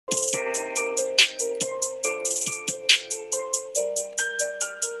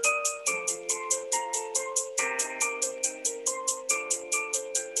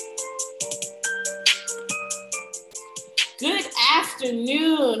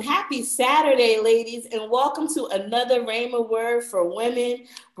afternoon. Happy Saturday, ladies, and welcome to another Rhema Word for Women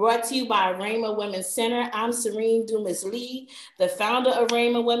brought to you by Rhema Women's Center. I'm Serene Dumas Lee, the founder of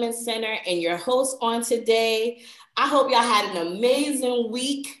Rhema Women's Center, and your host on today. I hope y'all had an amazing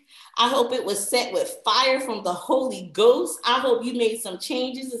week. I hope it was set with fire from the Holy Ghost. I hope you made some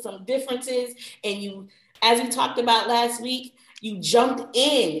changes and some differences, and you, as we talked about last week, you jumped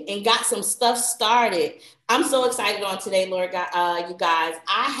in and got some stuff started. I'm so excited on today, Lord God, you guys.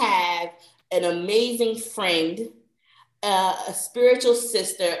 I have an amazing friend, a spiritual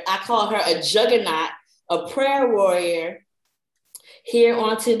sister. I call her a juggernaut, a prayer warrior here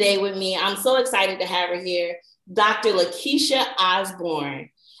on today with me. I'm so excited to have her here, Dr. Lakeisha Osborne.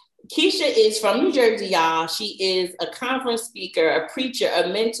 Keisha is from New Jersey, y'all. She is a conference speaker, a preacher, a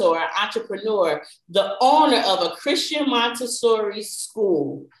mentor, an entrepreneur, the owner of a Christian Montessori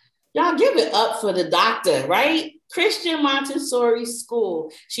school. Y'all give it up for the doctor, right? Christian Montessori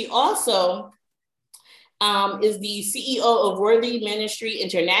School. She also is the CEO of Worthy Ministry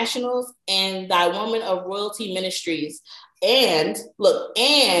Internationals and Thy Woman of Royalty Ministries. And look,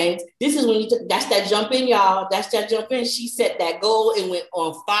 and this is when that's that jump in, y'all. That's that jump in. She set that goal and went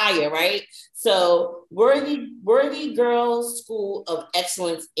on fire, right? So Worthy Girls School of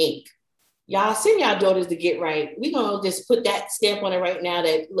Excellence, Inc. Y'all send y'all daughters to get right. We're gonna just put that stamp on it right now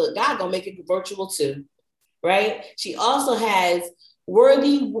that look, God gonna make it virtual too, right? She also has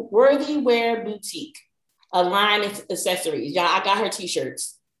Worthy Wear Boutique, a line of accessories. Y'all, I got her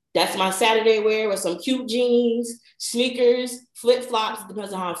t-shirts. That's my Saturday wear with some cute jeans, sneakers, flip-flops,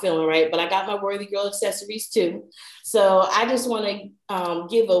 depends on how I'm feeling, right? But I got my Worthy Girl accessories too. So I just want to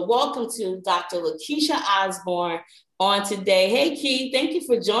give a welcome to Dr. Lakeisha Osborne on today. Hey, Key, thank you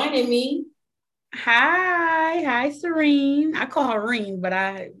for joining me. Hi, Serene. I call her Reen, but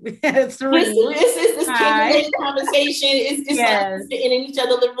Serene. It's candid conversation. It's yes. like sitting in each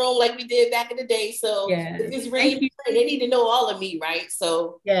other's room like we did back in the day. So yes. it's Reen. They need to know all of me, right?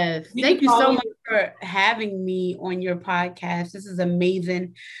 So yes, thank you so much for having me on your podcast. This is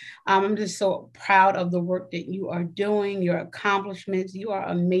amazing. I'm just so proud of the work that you are doing, your accomplishments. You are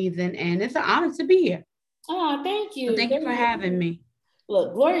amazing, and it's an honor to be here. Oh, thank you. So thank you for having me.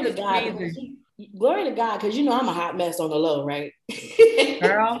 Look, glory to God. Glory to God, because you know I'm a hot mess on the low, right?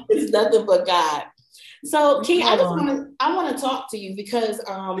 Girl, it's nothing but God. So, Key, I want to talk to you because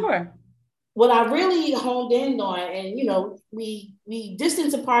sure. What I really honed in on, and you know, we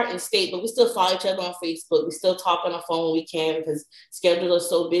distance apart in state, but we still follow each other on Facebook. We still talk on the phone when we can because schedules are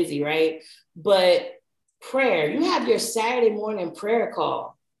so busy, right? But prayer, you have your Saturday morning prayer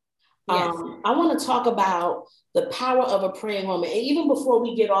call. Yes. I want to talk about the power of a praying woman. And even before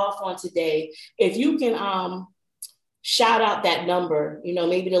we get off on today, if you can shout out that number, you know,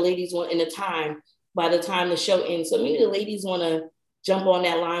 maybe the ladies want in the time, by the time the show ends. So maybe the ladies want to jump on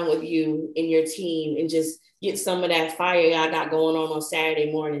that line with you and your team and just get some of that fire y'all got going on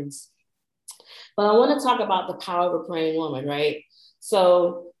Saturday mornings. But I want to talk about the power of a praying woman, right?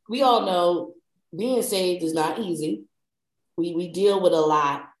 So we all know being saved is not easy. We deal with a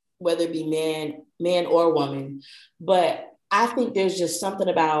lot, whether it be man or woman. But I think there's just something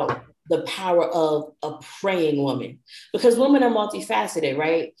about the power of a praying woman, because women are multifaceted,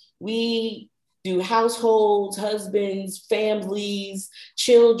 right? We do households, husbands, families,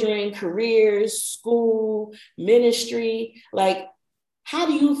 children, careers, school, ministry. Like, how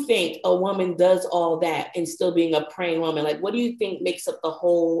do you think a woman does all that and still being a praying woman? Like, what do you think makes up the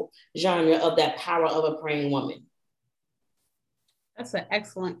whole genre of that power of a praying woman? That's an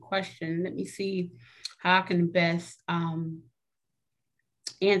excellent question. Let me see how I can best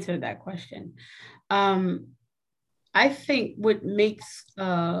answer that question. I think what makes,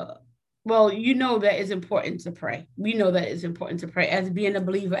 well, you know that it's important to pray. We know that it's important to pray. As being a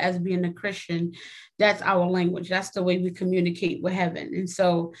believer, as being a Christian, that's our language. That's the way we communicate with heaven. And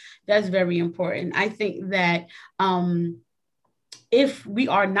so that's very important. I think that if we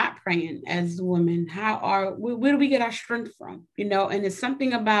are not praying as women, where do we get our strength from? You know, and it's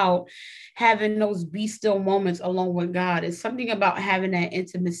something about having those be still moments alone with God. It's something about having that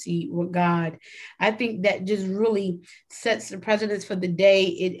intimacy with God. I think that just really sets the precedence for the day.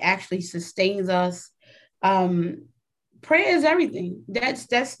 It actually sustains us. Prayer is everything.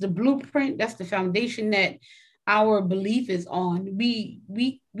 That's the blueprint. That's the foundation that our belief is on. We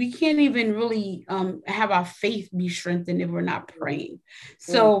can't even really have our faith be strengthened if we're not praying.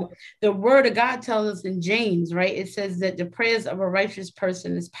 So the word of God tells us in James, right? It says that the prayers of a righteous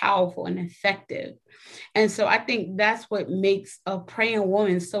person is powerful and effective. And so I think that's what makes a praying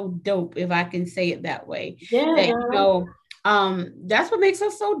woman so dope, if I can say it that way. Yeah. That, you know, That's what makes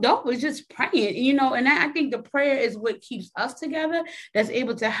us so dope. It's just praying, and I think the prayer is what keeps us together, that's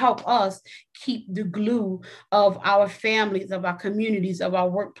able to help us keep the glue of our families, of our communities, of our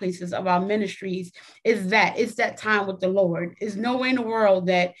workplaces, of our ministries. It's that time with the Lord. There's no way in the world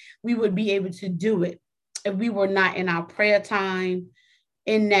that we would be able to do it if we were not in our prayer time,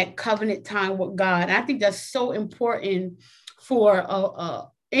 in that covenant time with God. And I think that's so important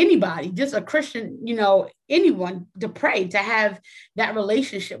for anybody, just a Christian, anyone, to pray, to have that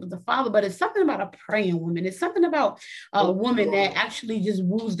relationship with the Father. But it's something about a praying woman. It's something about a woman that actually just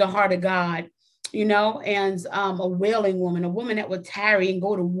woos the heart of God, and a wailing woman, a woman that would tarry and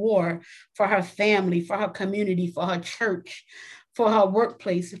go to war for her family, for her community, for her church, for her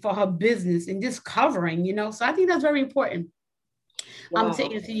workplace, for her business, and just covering, So I think that's very important. Wow. To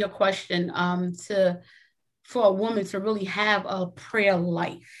answer your question, for a woman to really have a prayer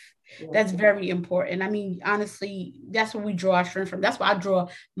life. That's very important. I mean, honestly, that's where we draw our strength from. That's where I draw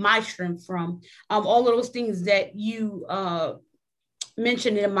my strength from. All of those things that you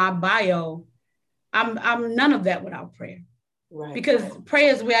mentioned in my bio, I'm none of that without prayer. Right. Because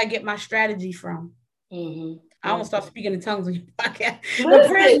prayer is where I get my strategy from. Mm-hmm. I almost start speaking in tongues on your podcast. I'm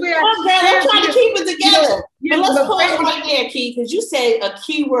trying to keep it together. But let's pause right there, Key, because you said a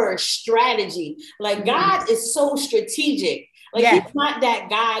key word, strategy. Like, God is so strategic. Like, he's not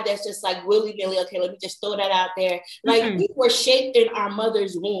that God that's just like willy-nilly, okay, let me just throw that out there. Like, we were shaped in our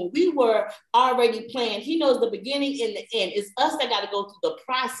mother's womb. We were already planned. He knows the beginning and the end. It's us that got to go through the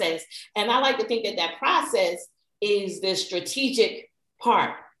process. And I like to think that process is the strategic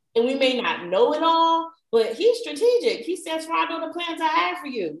part. And we may not know it all, but he's strategic. He says, for I know the plans I have for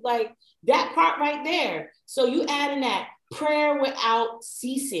you. Like, that part right there. So you add in that prayer without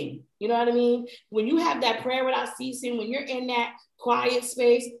ceasing. You know what I mean? When you have that prayer without ceasing, when you're in that quiet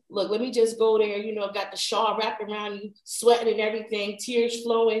space, look, let me just go there, got the shawl wrapped around you, sweating and everything, tears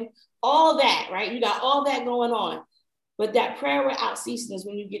flowing, all that, right? You got all that going on. But that prayer without ceasing is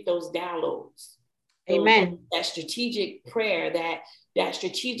when you get those downloads. Amen. That strategic prayer, that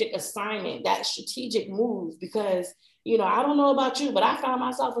strategic assignment, that strategic move, because, I don't know about you, but I found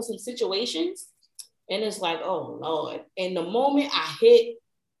myself in some situations and it's like, oh Lord. And the moment I hit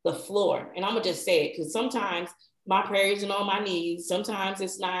the floor, and I'm gonna just say it, because sometimes my prayer isn't on my knees. Sometimes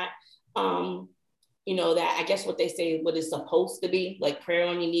it's not, that I guess what they say, what it's supposed to be, like prayer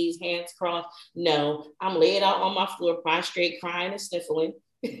on your knees, hands crossed. No, I'm laid out on my floor, prostrate, crying and sniffling.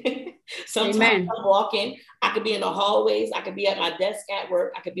 Sometimes Amen. I'm walking. I could be in the hallways. I could be at my desk at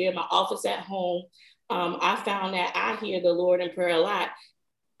work. I could be in my office at home. I found that I hear the Lord in prayer a lot.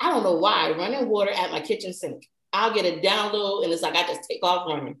 I don't know why. Running water at my kitchen sink. I'll get a download and it's like I just take off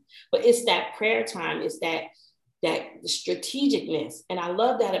running. But it's that prayer time. It's that strategicness. And I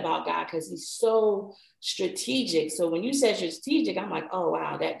love that about God because he's so strategic. So when you said strategic, I'm like, oh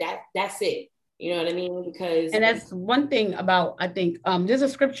wow, that's it. You know what I mean? Because and that's one thing about, I think, there's a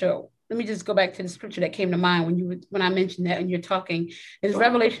scripture. Let me just go back to the scripture that came to mind when I mentioned that and you're talking. It's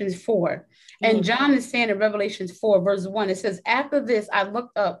Revelations 4. And John is saying in Revelations 4, verse 1, it says, after this, I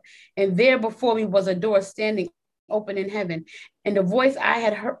looked up and there before me was a door standing open in heaven. And the voice I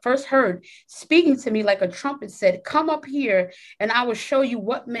had first heard speaking to me like a trumpet said, come up here and I will show you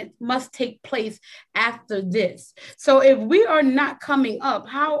what must take place after this. So if we are not coming up,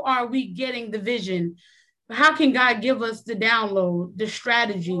 how are we getting the vision? How can God give us the download, the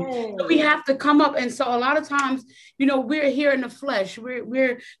strategy? So we have to come up. And so a lot of times, we're here in the flesh.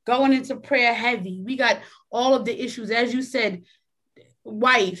 We're going into prayer heavy. We got all of the issues, as you said,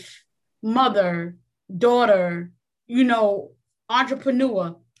 wife, mother, daughter,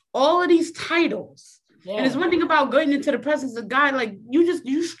 entrepreneur, all of these titles. Yeah. And it's one thing about getting into the presence of God, like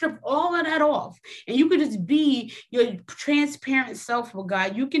you strip all of that off and you could just be your transparent self with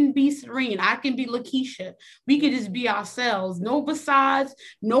God. You can be Serene. I can be Lakeisha. We could just be ourselves. No facades,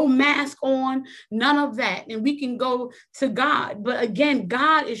 no mask on, none of that. And we can go to God. But again,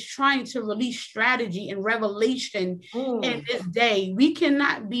 God is trying to release strategy and revelation in this day. We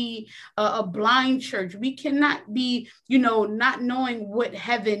cannot be a blind church. We cannot be, not knowing what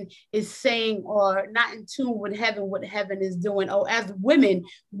heaven is saying or not in tune with heaven, what heaven is doing. Oh, as women,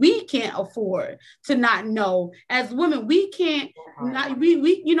 we can't afford to not know. As women, we can't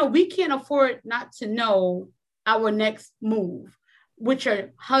we can't afford not to know our next move with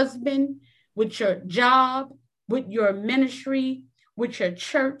your husband, with your job, with your ministry, with your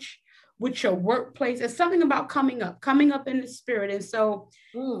church, with your workplace. It's something about coming up in the spirit. And so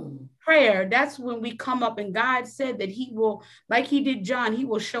prayer, that's when we come up, and God said that he will, like he did John, he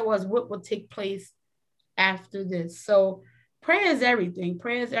will show us what will take place after this. So prayer is everything.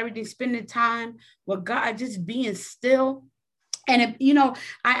 Prayer is everything. Spending time with God, just being still And you know,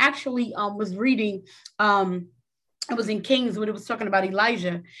 I actually was reading, it was in Kings when it was talking about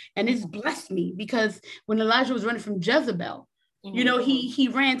Elijah, and it's blessed me because when Elijah was running from Jezebel, you know, he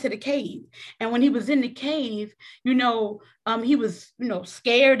ran to the cave, and when he was in the cave, you know, he was, you know,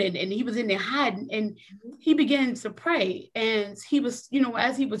 scared, and he was in there hiding, and he began to pray, and he was, you know,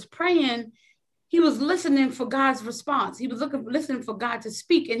 as he was praying, he was listening for God's response. He was listening for God to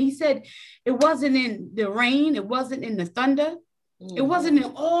speak, and he said it wasn't in the rain, it wasn't in the thunder, it wasn't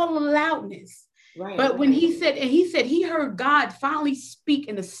in all the loudness. Right, but when he said, and he said he heard God finally speak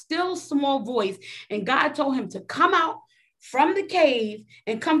in a still small voice, and God told him to come out from the cave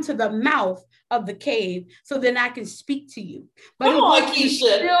and come to the mouth of the cave so then I can speak to you. But it was a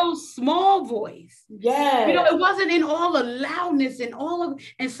still small voice. Yeah. You know, it wasn't in all the loudness and all of,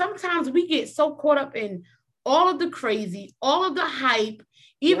 and sometimes we get so caught up in all of the crazy, all of the hype,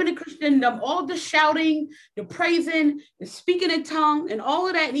 even in Christendom, all the shouting, the praising, the speaking in tongue, and all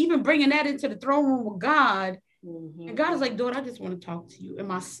of that, and even bringing that into the throne room of God. And God is like, daughter, I just want to talk to you in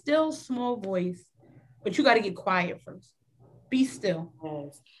my still small voice, but you got to get quiet first. Be still.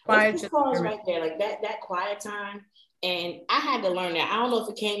 Yes. Quiet. Let's pause right there, like that quiet time. And I had to learn that. I don't know if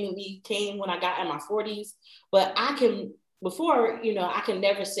it came when I got in my 40s, but I can, before, you know, I can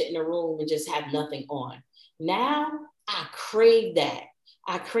never sit in a room and just have nothing on. Now I crave that.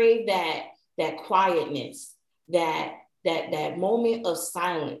 I crave that quietness, that moment of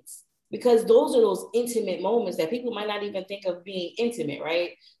silence, because those are those intimate moments that people might not even think of being intimate,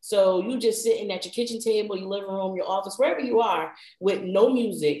 right? So you just sitting at your kitchen table, your living room, your office, wherever you are, with no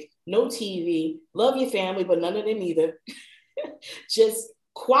music, no TV, love your family, but none of them either. Just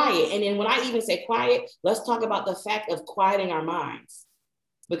quiet. And then when I even say quiet, let's talk about the fact of quieting our minds.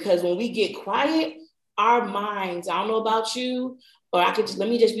 Because when we get quiet, our minds, I don't know about you, or I could just, let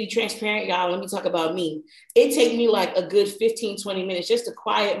me just be transparent, y'all. Let me talk about me. It takes me like a good 15, 20 minutes just to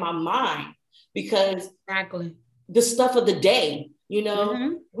quiet my mind, because the stuff of the day, you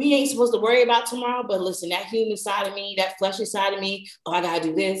know, we ain't supposed to worry about tomorrow, but listen, that human side of me, that fleshy side of me, oh, I got to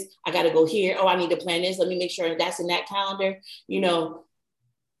do this. I got to go here. Oh, I need to plan this. Let me make sure that's in that calendar. You know,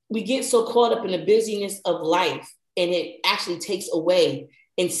 we get so caught up in the busyness of life, and it actually takes away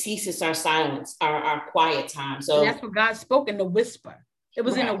and ceases our silence, our quiet time. So and that's what God spoke in the whisper. It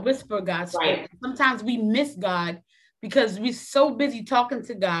was in a whisper God spoke. Right. Sometimes we miss God because we're so busy talking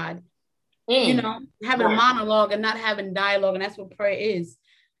to God, you know, having a monologue and not having dialogue. And that's what prayer is,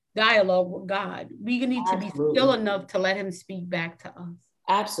 dialogue with God. We need to be still enough to let him speak back to us.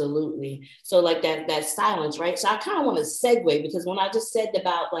 Absolutely. So like that silence, right? So I kind of want to segue, because when I just said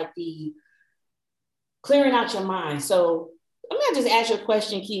about like the clearing out your mind. So I'm going to just ask you a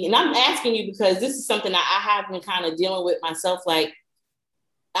question, Key. And I'm asking you because this is something that I have been kind of dealing with myself. Like,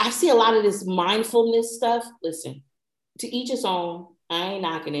 I see a lot of this mindfulness stuff. Listen, to each his own. I ain't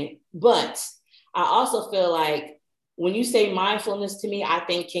knocking it. But I also feel like when you say mindfulness to me, I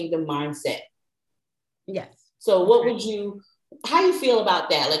think kingdom mindset. Yes. So how you feel about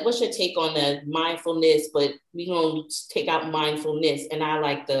that? Like, what's your take on the mindfulness, but we don't take out mindfulness, and I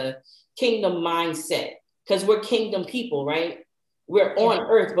like the kingdom mindset? Because we're kingdom people, right? We're on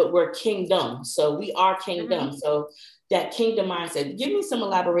earth, but we're kingdom. So we are kingdom. So that kingdom mindset, give me some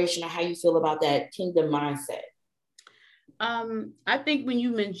elaboration on how you feel about that kingdom mindset. I think when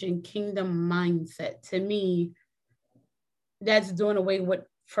you mention kingdom mindset, to me, that's doing away with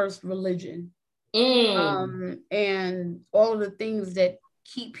first religion. And all of the things that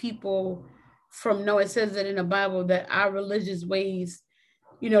keep people from knowing. It says that in the Bible that our religious ways,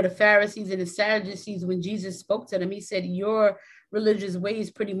 you know, the Pharisees and the Sadducees, when Jesus spoke to them, he said, your religious ways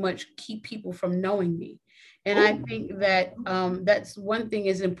pretty much keep people from knowing me. And I think that that's one thing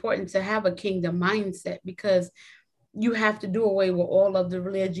is important to have a kingdom mindset, because you have to do away with all of the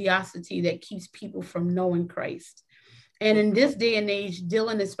religiosity that keeps people from knowing Christ. And in this day and age,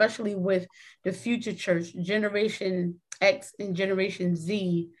 dealing especially with the future church, Generation X and Generation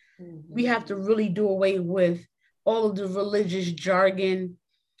Z, we have to really do away with all of the religious jargon,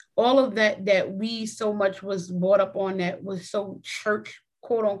 all of that we so much was brought up on, that was so church,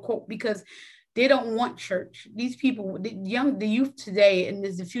 quote unquote, because they don't want church. These people, the youth today, and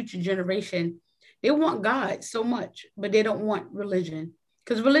there's the future generation, they want God so much, but they don't want religion,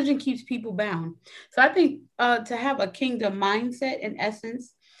 because religion keeps people bound. So I think to have a kingdom mindset, in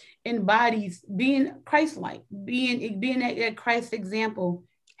essence, embodies being Christ-like, being that Christ example,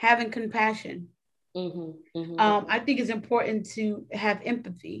 having compassion. I think it's important to have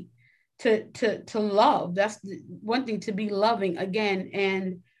empathy, to love. That's one thing, to be loving again,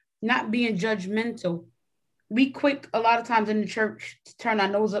 and not being judgmental. We quick a lot of times in the church to turn our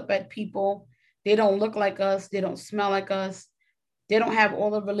nose up at people. They don't look like us. They don't smell like us. They don't have all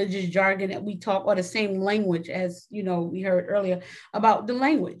the religious jargon that we talk, or the same language as, we heard earlier about the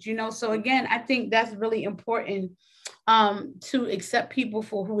language, So again, I think that's really important, to accept people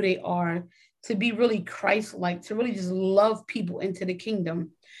for who they are, to be really Christ-like, to really just love people into the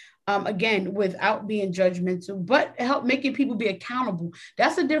kingdom. Again, without being judgmental, but help making people be accountable.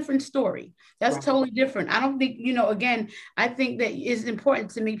 That's a different story. That's right. Totally different. I don't think, again, I think that it's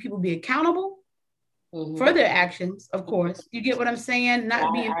important to make people be accountable for their actions, of course. You get what I'm saying?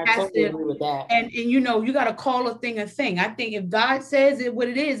 Not being passive. Totally agree with that. And you got to call a thing a thing. I think if God says it what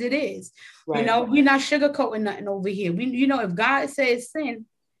it is, it is. Right. We're not sugarcoating nothing over here. We, if God says sin,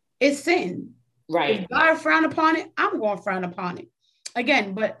 it's sin. Right. If God frown upon it, I'm going to frown upon it.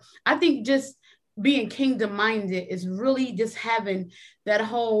 Again, but I think just being kingdom minded is really just having that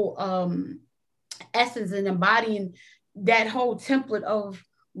whole essence and embodying that whole template of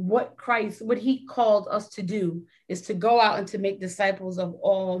what he called us to do, is to go out and to make disciples of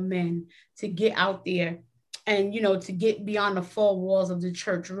all men, to get out there and, to get beyond the four walls of the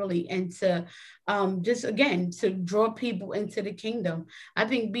church, really, and to just, again, to draw people into the kingdom. I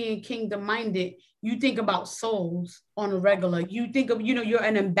think being kingdom minded, you think about souls on a regular. You think of, you're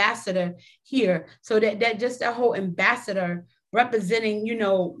an ambassador here. So that whole ambassador representing,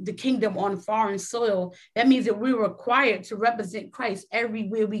 the kingdom on foreign soil, that means that we're required to represent Christ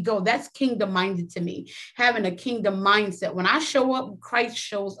everywhere we go. That's kingdom minded to me, having a kingdom mindset. When I show up, Christ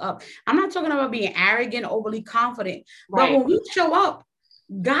shows up. I'm not talking about being arrogant, overly confident, right. But when we show up,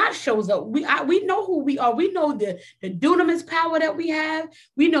 God shows up. We know who we are. We know the dunamis power that we have.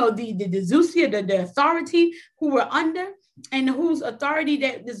 We know the Zeusia, the authority who we're under, and whose authority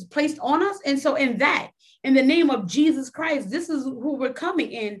that is placed on us. And so in the name of Jesus Christ, this is who we're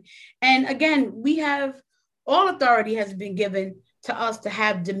coming in. And again, we have, all authority has been given to us to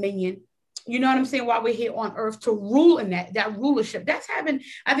have dominion. You know what I'm saying? While we're here on earth, to rule in that rulership. That's having,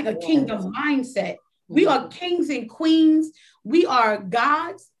 I think, a kingdom mindset. We are kings and queens. We are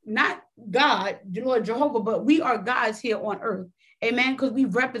gods, not God, Lord Jehovah, but we are gods here on earth. Amen. Because we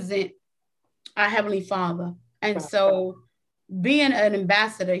represent our Heavenly Father. And so being an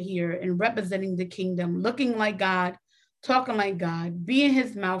ambassador here and representing the kingdom, looking like God, talking like God, being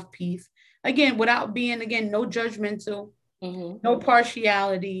his mouthpiece, again, without being, no judgmental, no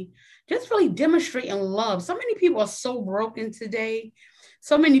partiality, just really demonstrating love. So many people are so broken today.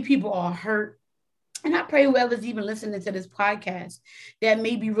 So many people are hurt. And I pray whoever's even listening to this podcast that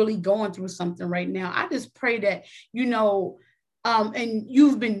may be really going through something right now, I just pray that, and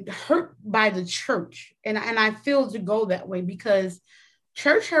you've been hurt by the church. And I feel to go that way, because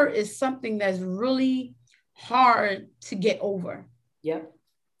church hurt is something that's really hard to get over. Yep,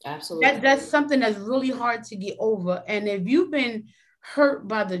 absolutely. That's something that's really hard to get over. And if you've been hurt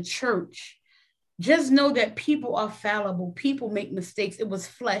by the church, just know that people are fallible. People make mistakes. It was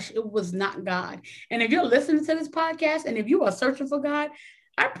flesh. It was not God. And if you're listening to this podcast, and if you are searching for God,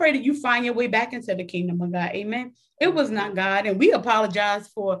 I pray that you find your way back into the kingdom of God. Amen. It was not God. And we apologize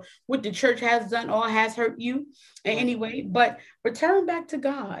for what the church has done or has hurt you in any way, but return back to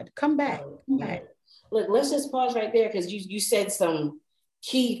God. Come back. Come back. Look, let's just pause right there, because you said some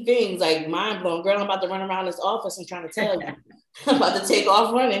key things, like mind blowing. Girl, I'm about to run around this office and trying to tell you. I'm about to take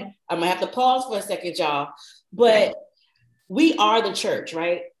off running. I'm gonna have to pause for a second, y'all. But we are the church,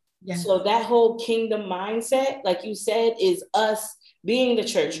 right? Yeah. So that whole kingdom mindset, like you said, is us being the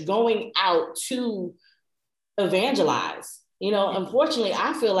church, going out to evangelize. Unfortunately,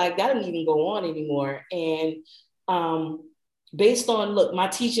 I feel like that doesn't even go on anymore. And based on, look, my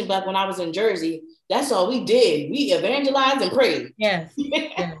teaching back when I was in Jersey, that's all we did. We evangelized and prayed. Yes.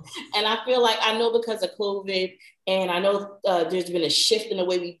 Yes. And I feel like, I know because of COVID, and I know there's been a shift in the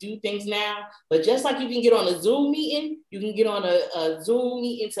way we do things now, but just like you can get on a Zoom meeting, you can get on a Zoom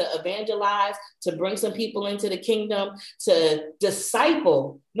meeting to evangelize, to bring some people into the kingdom, to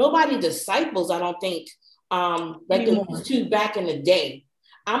disciple. Nobody disciples, I don't think, like they used to back in the day.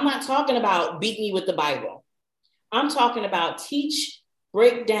 I'm not talking about beat me with the Bible. I'm talking about teach,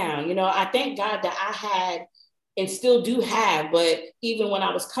 break down. I thank God that I had, and still do have, but even when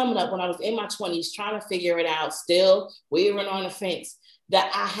I was coming up, when I was in my 20s, trying to figure it out, still wavering on the fence,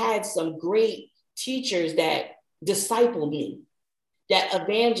 that I had some great teachers that discipled me, that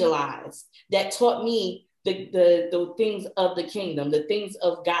evangelized, that taught me the things of the kingdom, the things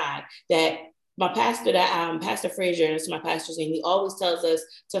of God. That my pastor, Pastor Frazier, and it's my pastor's name, he always tells us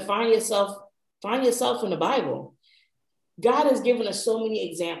to find yourself in the Bible. God has given us so many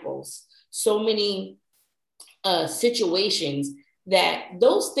examples, so many situations, that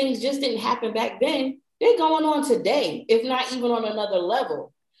those things just didn't happen back then. They're going on today, if not even on another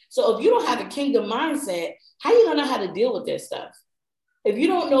level. So if you don't have a kingdom mindset, how are you going to know how to deal with this stuff? If you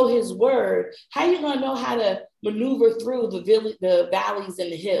don't know his word, how are you going to know how to maneuver through the valleys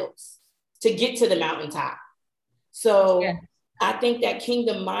and the hills to get to the mountaintop? So yeah. I think that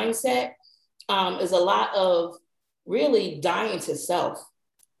kingdom mindset is a lot of really dying to self.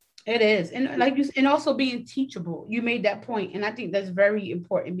 It is. And like you, and also being teachable. You made that point. And I think that's very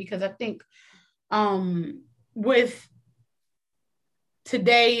important, because I think with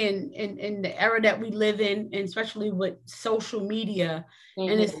today and in the era that we live in, and especially with social media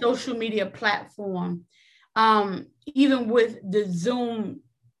and the social media platform, even with the Zoom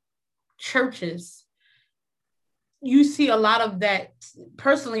churches, you see a lot of that.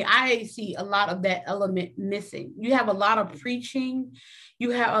 Personally, I see a lot of that element missing. You have a lot of preaching, you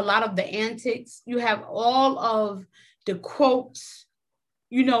have a lot of the antics, you have all of the quotes,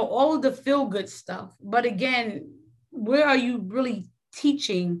 you know, all of the feel-good stuff. But again, where are you really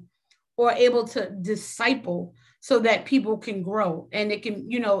teaching or able to disciple so that people can grow and it can,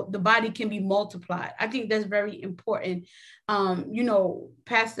 you know, the body can be multiplied? I think that's very important. You know,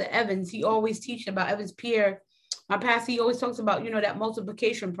 Pastor Evans, he always teaches about Evans Pierre. My pastor, he always talks about, you know, that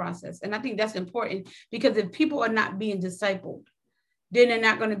multiplication process. And I think that's important, because if people are not being discipled, then we're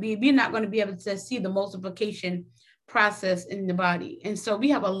not going to be able to see the multiplication process in the body. And so we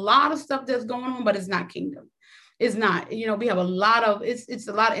have a lot of stuff that's going on, but it's not kingdom. It's not, you know, we have a lot of, it's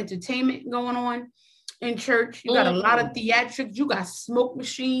a lot of entertainment going on in church. You got a lot of theatrics, you got smoke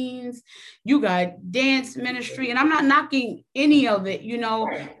machines, you got dance ministry, and I'm not knocking any of it, you know,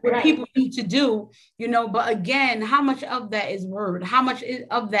 what people need to do, you know, but again, how much of that is word? How much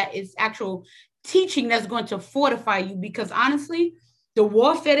of that is actual teaching that's going to fortify you? Because honestly, the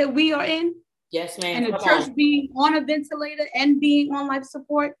warfare that we are in, yes, ma'am, and the church being on a ventilator and being on life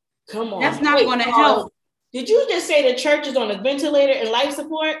support, that's not going to help. Did you just say the church is on a ventilator and life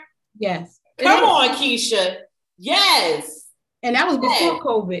support? Yes. Come on, Keisha. Yes. And that was before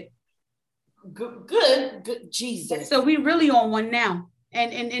COVID. Good. Jesus. So we really on one now.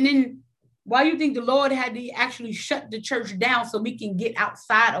 And then why you think the Lord had to actually shut the church down so we can get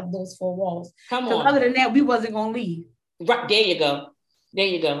outside of those four walls? Come on. Other than that, we wasn't going to leave. Right. There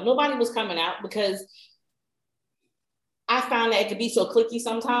you go. Nobody was coming out, because I found that it could be so cliquey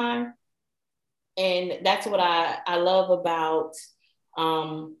sometimes. And that's what I love about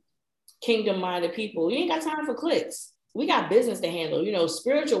kingdom-minded people. You ain't got time for clicks. We got business to handle, you know,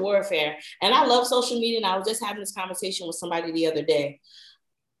 spiritual warfare. And I love social media. And I was just having this conversation with somebody the other day,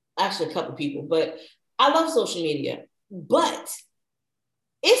 actually a couple people, but I love social media, but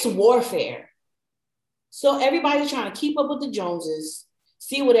it's warfare. So everybody's trying to keep up with the Joneses,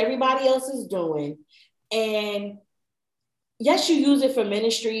 see what everybody else is doing. And yes, you use it for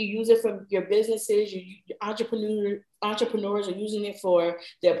ministry, you use it for your businesses, entrepreneurs are using it for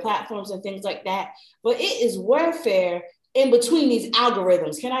their platforms and things like that. But it is warfare in between these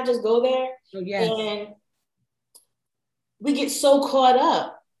algorithms. Can I just go there? Oh, yes. And we get so caught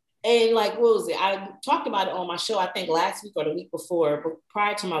up. And like, what was it? I talked about it on my show, I think last week or the week before, but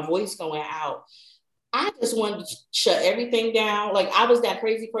prior to my voice going out. I just wanted to shut everything down. Like, I was that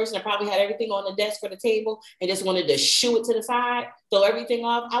crazy person that probably had everything on the desk or the table and just wanted to shoo it to the side, throw everything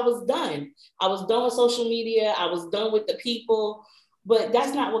off. I was done. I was done with social media. I was done with the people, but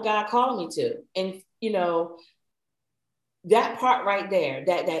that's not what God called me to. And, you know, that part right there,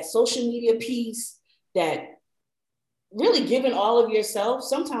 that social media piece, that really giving all of yourself,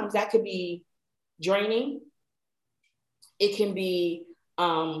 sometimes that could be draining. It can be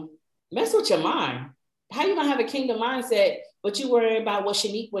mess with your mind. How you gonna have a kingdom mindset, but you worry about what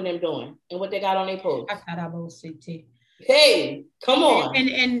Shanique and them doing and what they got on their post? Hey, come on.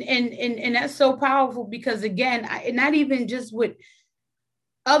 And that's so powerful, because again, not even just what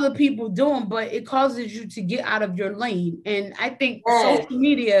other people doing, but it causes you to get out of your lane. And I think social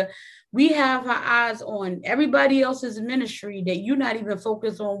media, we have our eyes on everybody else's ministry, that you're not even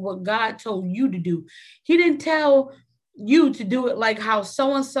focused on what God told you to do. He didn't tell you to do it like how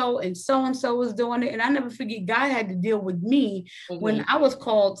so-and-so was doing it. And I never forget, God had to deal with me when I was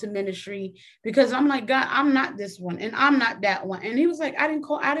called to ministry, because I'm like, God, I'm not this one and I'm not that one. And he was like, I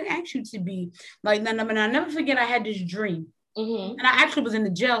didn't ask you to be like none of them. And I never forget, I had this dream and I actually was in the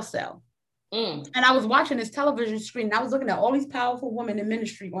jail cell. And I was watching this television screen, and I was looking at all these powerful women in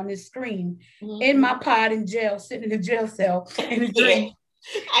ministry on this screen in my pod in jail, sitting in the jail cell in the dream.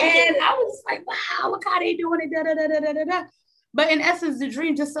 And I was like, wow, look how they doing it. Da, da, da, da, da, da. But in essence, the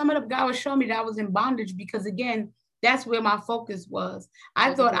dream, just sum it up, God was showing me that I was in bondage, because again, that's where my focus was.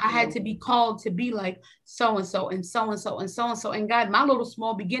 I thought I had to be called to be like so-and-so and so-and-so and so-and-so. And God, my little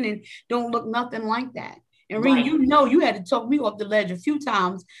small beginning don't look nothing like that. And Ring, you know, you had to talk me off the ledge a few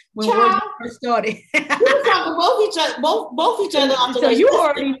times when we first started. We were talking both each other off the ledge. So you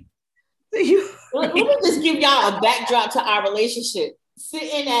already. Let me just give y'all a backdrop to our relationship.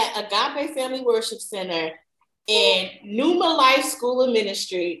 Sitting at Agape Family Worship Center in Numa Life School of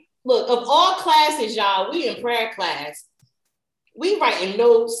Ministry. Look, of all classes, y'all, we in prayer class. We writing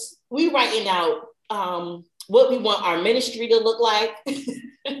notes. We writing out what we want our ministry to look like.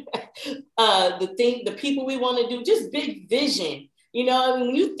 The people we want to do, just big vision. You know, I mean,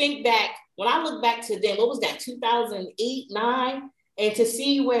 when you think back, when I look back to then, what was that, 2008, 9? And to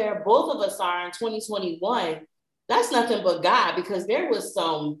see where both of us are in 2021, that's nothing but God, because there was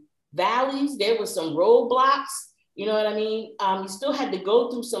some valleys, there was some roadblocks, you know what I mean? You still had to go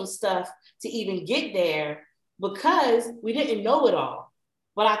through some stuff to even get there because we didn't know it all.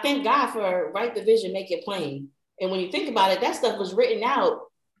 But I thank God for write the vision, make it plain. And when you think about it, that stuff was written out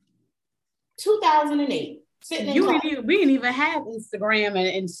 2008. We didn't even have Instagram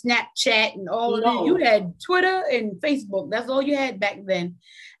and Snapchat and all of it. You had Twitter and Facebook. That's all you had back then.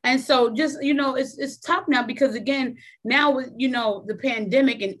 And so just, you know, it's tough now because, again, now with, you know, the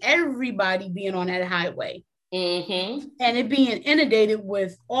pandemic and everybody being on that highway and it being inundated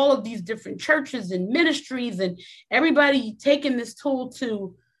with all of these different churches and ministries and everybody taking this tool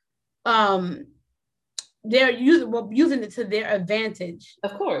to, they're using it to their advantage.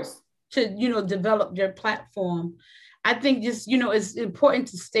 Of course. To, you know, develop their platform. I think just, you know, it's important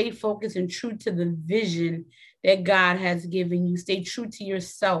to stay focused and true to the vision that God has given you. Stay true to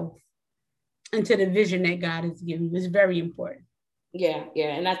yourself and to the vision that God has given you. It's very important. Yeah.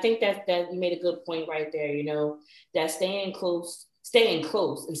 And I think that you made a good point right there, you know, that staying close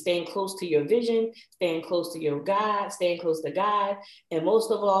to your vision, staying close to your God, staying close to God, and most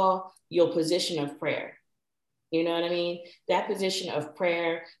of all, your position of prayer. You know what I mean? That position of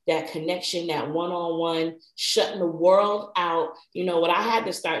prayer, that connection, that one-on-one, shutting the world out. You know, what I had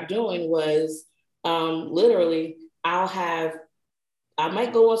to start doing was literally, I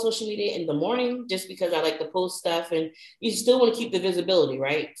might go on social media in the morning just because I like to post stuff, and you still want to keep the visibility,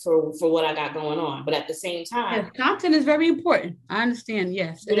 right? For what I got going on. But at the same time, content is very important. I understand.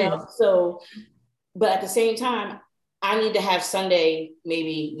 Yes, it is. So, but at the same time, I need to have Sunday,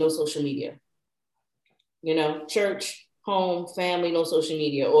 maybe no social media. You know, church, home, family, no social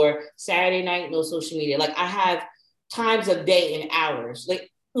media, or Saturday night, no social media. Like I have times of day and hours. Like,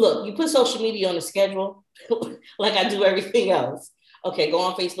 look, you put social media on the schedule, like I do everything else. Okay, go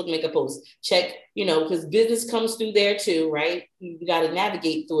on Facebook, make a post, check, you know, because business comes through there too, right? You got to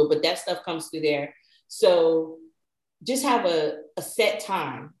navigate through it, but that stuff comes through there. So just have a set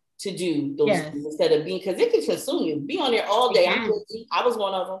time to do those things instead of being, because it can consume you. Be on there all day. I was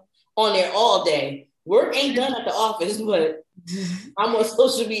one of them, on there all day. Work ain't done at the office, but I'm on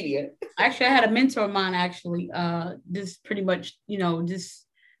social media. Actually, I had a mentor of mine, just pretty much, you know, just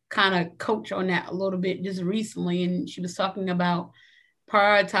kind of coach on that a little bit just recently. And she was talking about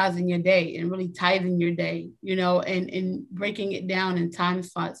prioritizing your day and really tithing your day, you know, and breaking it down in time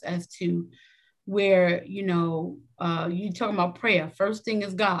slots as to where, you know, you talking about prayer. First thing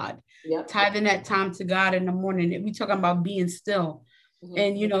is God. Yep. Tithing that time to God in the morning. We talking about being still.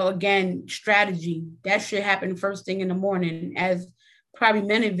 And, you know, again, strategy, that should happen first thing in the morning, as probably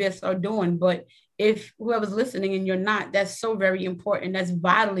many of us are doing. But if whoever's listening and you're not, that's so very important. That's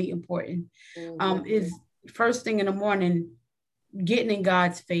vitally important. Is first thing in the morning, getting in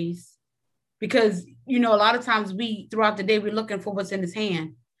God's face. Because, you know, a lot of times throughout the day, we're looking for what's in his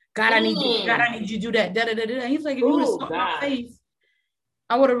hand. God, I need you. God, I need you to do that. Da, da, da, da. He's like, if you would have saw my face,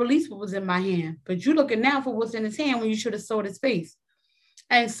 I would have released what was in my hand. But you're looking now for what's in his hand when you should have saw his face.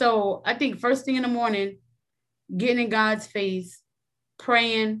 And so I think first thing in the morning, getting in God's face,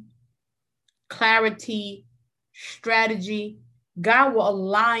 praying, clarity, strategy, God will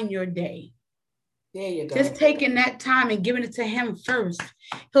align your day. There you go. Just taking that time and giving it to him first,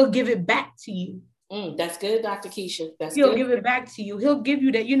 he'll give it back to you. That's good, Dr. Keisha. He'll give it back to you. He'll give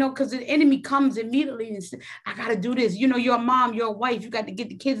you that, you know, because the enemy comes immediately and says, I got to do this. You know, you're a mom, you're a wife. You got to get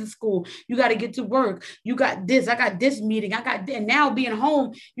the kids to school. You got to get to work. You got this. I got this meeting. And now being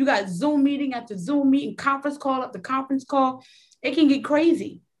home, you got Zoom meeting after Zoom meeting, conference call after conference call. It can get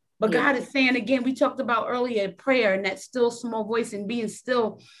crazy. But God is saying, again, we talked about earlier, prayer and that still small voice and being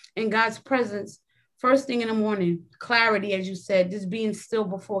still in God's presence. First thing in the morning, clarity, as you said, just being still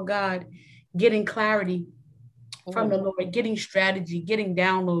before God. Getting clarity from the Lord, getting strategy, getting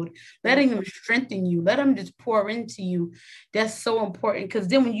download, letting them strengthen you, let them just pour into you. That's so important, because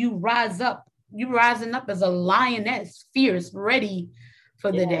then when you rise up, you're rising up as a lioness, fierce, ready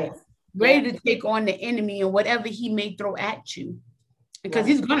for the day, ready to take on the enemy and whatever he may throw at you, because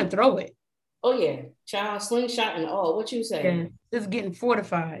he's going to throw it. Oh yeah, child slingshot and all. What you say? Yeah, it's getting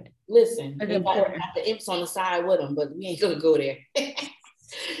fortified. Listen, It's they got important. the imps on the side with them, but we ain't gonna go there.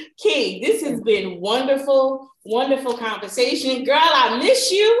 Key, this has been wonderful, wonderful conversation. Girl, I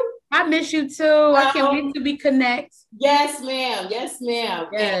miss you. I miss you too. I can't wait to be connect. Yes, ma'am. Yes, ma'am.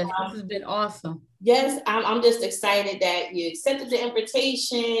 Yes, And, this has been awesome. yes, I'm just excited that you accepted the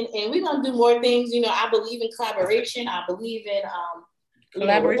invitation, and we're gonna do more things. You know, I believe in collaboration. I believe in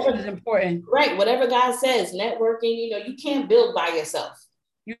Collaboration is important. right, whatever God says, networking. You know, you can't build by yourself.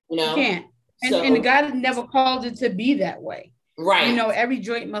 You can't. And So God never called it to be that way. right, Every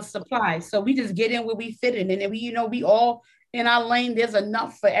joint must supply. So we just get in where we fit in. And we all in our lane, there's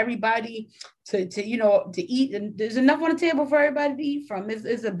enough for everybody to eat. And there's enough on the table for everybody to eat from.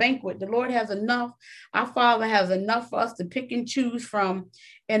 It's a banquet. The Lord has enough. Our Father has enough for us to pick and choose from,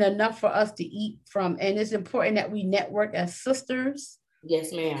 and enough for us to eat from. And it's important that we network as sisters.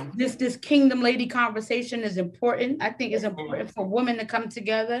 Yes, ma'am. This kingdom lady conversation is important. I think it's important for women to come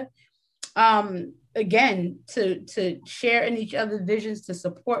together. Again, to share in each other's visions, to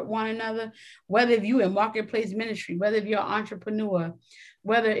support one another, whether if you're in marketplace ministry, whether if you're an entrepreneur,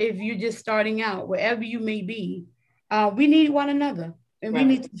 whether if you're just starting out, wherever you may be, we need one another, and we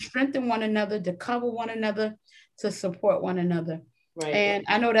need to strengthen one another, to cover one another, to support one another. Right. And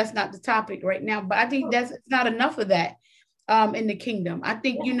I know that's not the topic right now, but I think it's not enough of that in the kingdom. I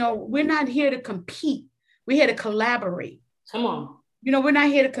think, we're not here to compete. We're here to collaborate. Come on. We're not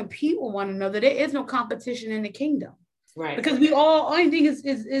here to compete with one another. There is no competition in the kingdom. Right. Because we all, only thing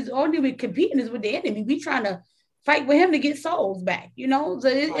is only we competing is with the enemy. We trying to fight with him to get souls back, So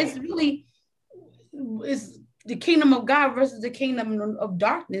it's really, it's the kingdom of God versus the kingdom of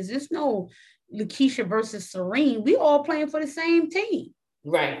darkness. There's no Lakeisha versus Serene. We all playing for the same team.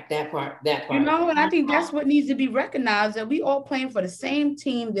 Right. That part. And I think that's what needs to be recognized, that we all playing for the same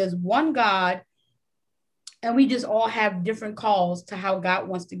team. There's one God, and we just all have different calls to how God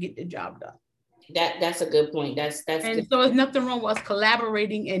wants to get the job done. That's a good point. That's and good. So there's nothing wrong with us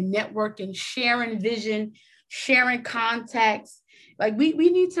collaborating and networking, sharing vision, sharing contacts. Like we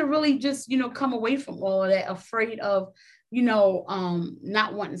need to really just, come away from all of that, afraid of,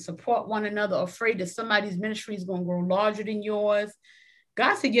 not wanting to support one another, afraid that somebody's ministry is going to grow larger than yours.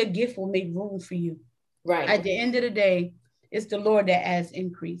 God said your gift will make room for you. Right. At the end of the day, it's the Lord that adds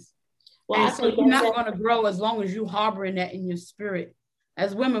increase. Well, and so you're not going to grow as long as you harboring that in your spirit.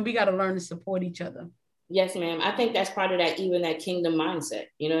 As women, we got to learn to support each other. Yes, ma'am. I think that's part of that, even that kingdom mindset.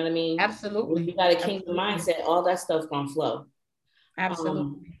 You know what I mean? Absolutely. When you got a kingdom mindset, all that stuff gonna flow.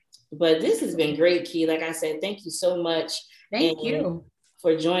 Absolutely. But this has been great, Key. Like I said, thank you so much. Thank you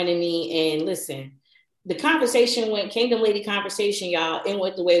for joining me. And listen, the conversation went, Kingdom Lady conversation, y'all, and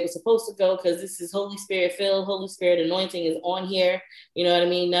went the way it was supposed to go, because this is Holy Spirit filled. Holy Spirit anointing is on here. You know what I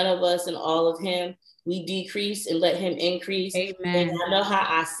mean? None of us and all of him. We decrease and let him increase. Amen. And I know how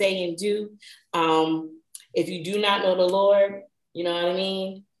I say and do. If you do not know the Lord, you know what I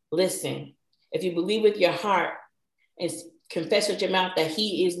mean? Listen, if you believe with your heart and confess with your mouth that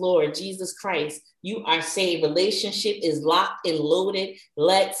he is Lord, Jesus Christ, you are saved. Relationship is locked and loaded.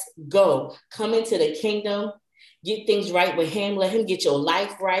 Let's go. Come into the kingdom, get things right with him. Let him get your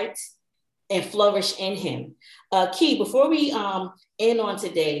life right and flourish in him. Key, before we end on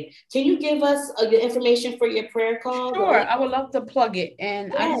today, can you give us the information for your prayer call? Sure, I would love to plug it.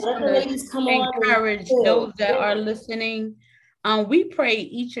 And I just want to encourage those that are listening. We pray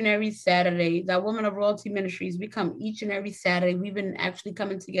each and every Saturday. The Women of Royalty Ministries, we come each and every Saturday. We've been actually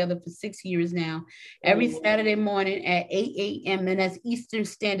coming together for 6 years now. Every Saturday morning at 8 a.m. and that's Eastern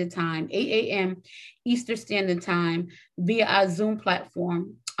Standard Time, 8 a.m. Eastern Standard Time via our Zoom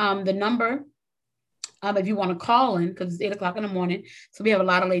platform. The number, if you want to call in, because it's 8 o'clock in the morning, so we have a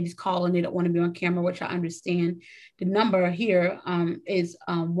lot of ladies calling. They don't want to be on camera, which I understand. The number here is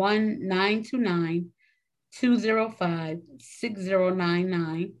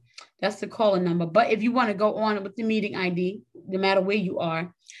 1-929-205-6099. That's the calling number. But if you want to go on with the meeting ID, no matter where you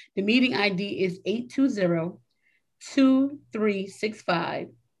are, the meeting ID is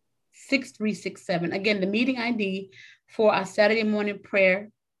 820-2365-6367. Again, the meeting ID for our Saturday morning prayer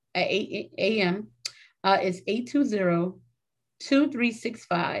at 8 a.m. Is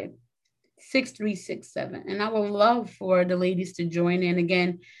 820-2365-6367. And I would love for the ladies to join in.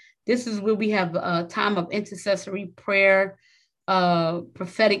 Again, this is where we have a time of intercessory prayer,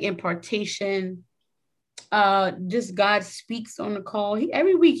 prophetic impartation. Just God speaks on the call.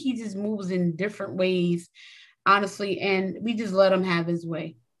 Every week he just moves in different ways, honestly, and we just let him have his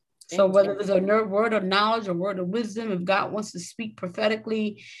way. So whether it's a word of knowledge or word of wisdom, if God wants to speak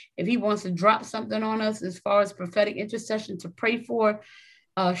prophetically, if he wants to drop something on us as far as prophetic intercession to pray for,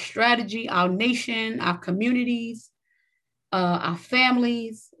 strategy, our nation, our communities, our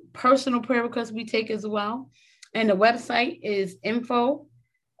families, personal prayer requests we take as well. And the website is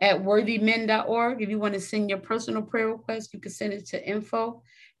info@worthymen.org. If you want to send your personal prayer request, you can send it to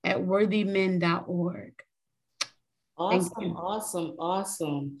info@worthymen.org.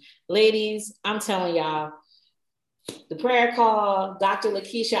 Awesome. Ladies, I'm telling y'all, the prayer call, Dr.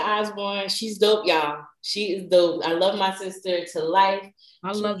 Lakeisha Osborne, she's dope, y'all. She is dope. I love my sister to life.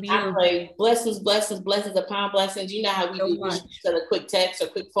 I love you. I pray blessings upon blessings. You know how we do. Just a quick text or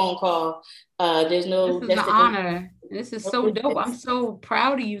quick phone call. There's no. This is an honor. This is so dope. I'm so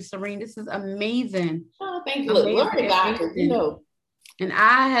proud of you, Serene. This is amazing. Oh, thank you. Look, glory to God, you know. And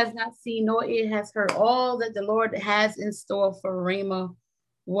eye has not seen, nor ear has heard all that the Lord has in store for Rhema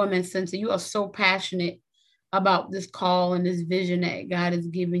Women's Center. You are so passionate about this call and this vision that God has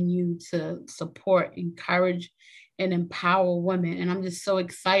given you to support, encourage, and empower women. And I'm just so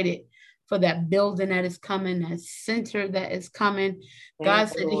excited for that building that is coming, that center that is coming. God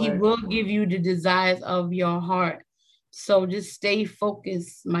said that He will give you the desires of your heart. So just stay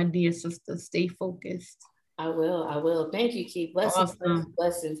focused, my dear sister. Stay focused. I will. Thank you, Keith. Blessings.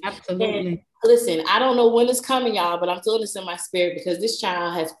 Absolutely. And listen, I don't know when it's coming, y'all, but I'm feeling this in my spirit because this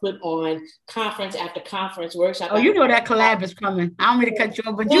child has put on conference after conference, workshop. Oh, you know that collab is coming. I don't mean to cut you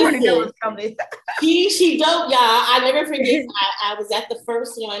off, but you already know it's coming. She dope, y'all. I never forget. I was at the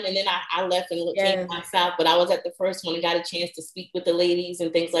first one, and then I left and came down south. But I was at the first one and got a chance to speak with the ladies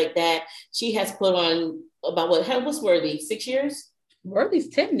and things like that. She has put on about what's Worthy? 6 years? Worthy's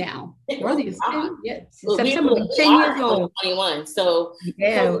 10 now. Worthy is 10. Yes. September 10 years old. 21. So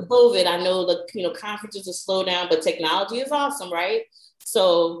COVID, I know the conferences are slowed down, but technology is awesome, right?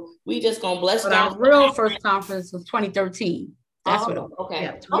 So we just gonna bless God. Our real first conference was 2013. That's what it was. Okay.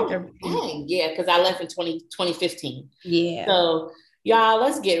 Yeah, 2013. Yeah, because I left in 2015. Yeah. So y'all,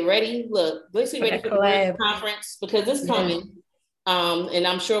 let's get ready. Look, let's get ready for the conference because it's coming. And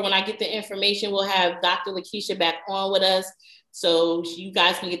I'm sure when I get the information, we'll have Dr. Lakeisha back on with us. So you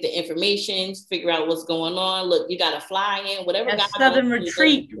guys can get the information, figure out what's going on. Look, you got to fly in, whatever. That Southern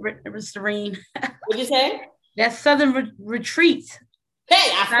Retreat, Serene. What'd you say? That Southern Retreat. Hey,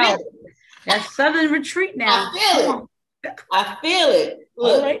 I feel it. That Southern Retreat now. I feel it.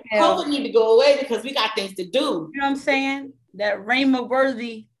 Look, right, COVID need to go away because we got things to do. You know what I'm saying? That Rhema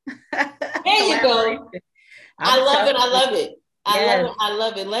Worthy. There you go. I love it. I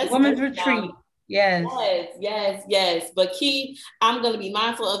love it. Let's Women's Retreat. Yes. But Keith, I'm going to be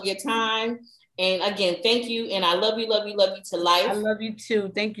mindful of your time. And again, thank you. And I love you to life. I love you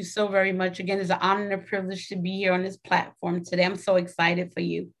too. Thank you so very much. Again, it's an honor and a privilege to be here on this platform today. I'm so excited for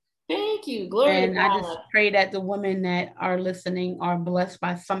you. Thank you. Glory to God. I just pray that the women that are listening are blessed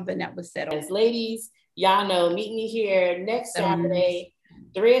by something that was said. As ladies, y'all know, meet me here next Saturday,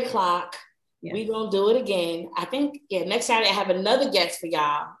 3:00. Yes. We're going to do it again. I think, next Saturday I have another guest for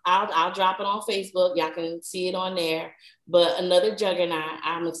y'all. I'll drop it on Facebook. Y'all can see it on there. But another juggernaut.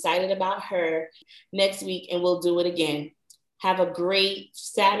 I'm excited about her next week, and we'll do it again. Have a great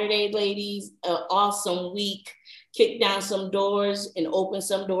Saturday, ladies. An awesome week. Kick down some doors and open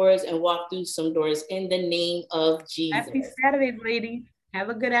some doors and walk through some doors in the name of Jesus. Happy Saturday, ladies. Have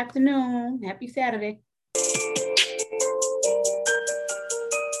a good afternoon. Happy Saturday.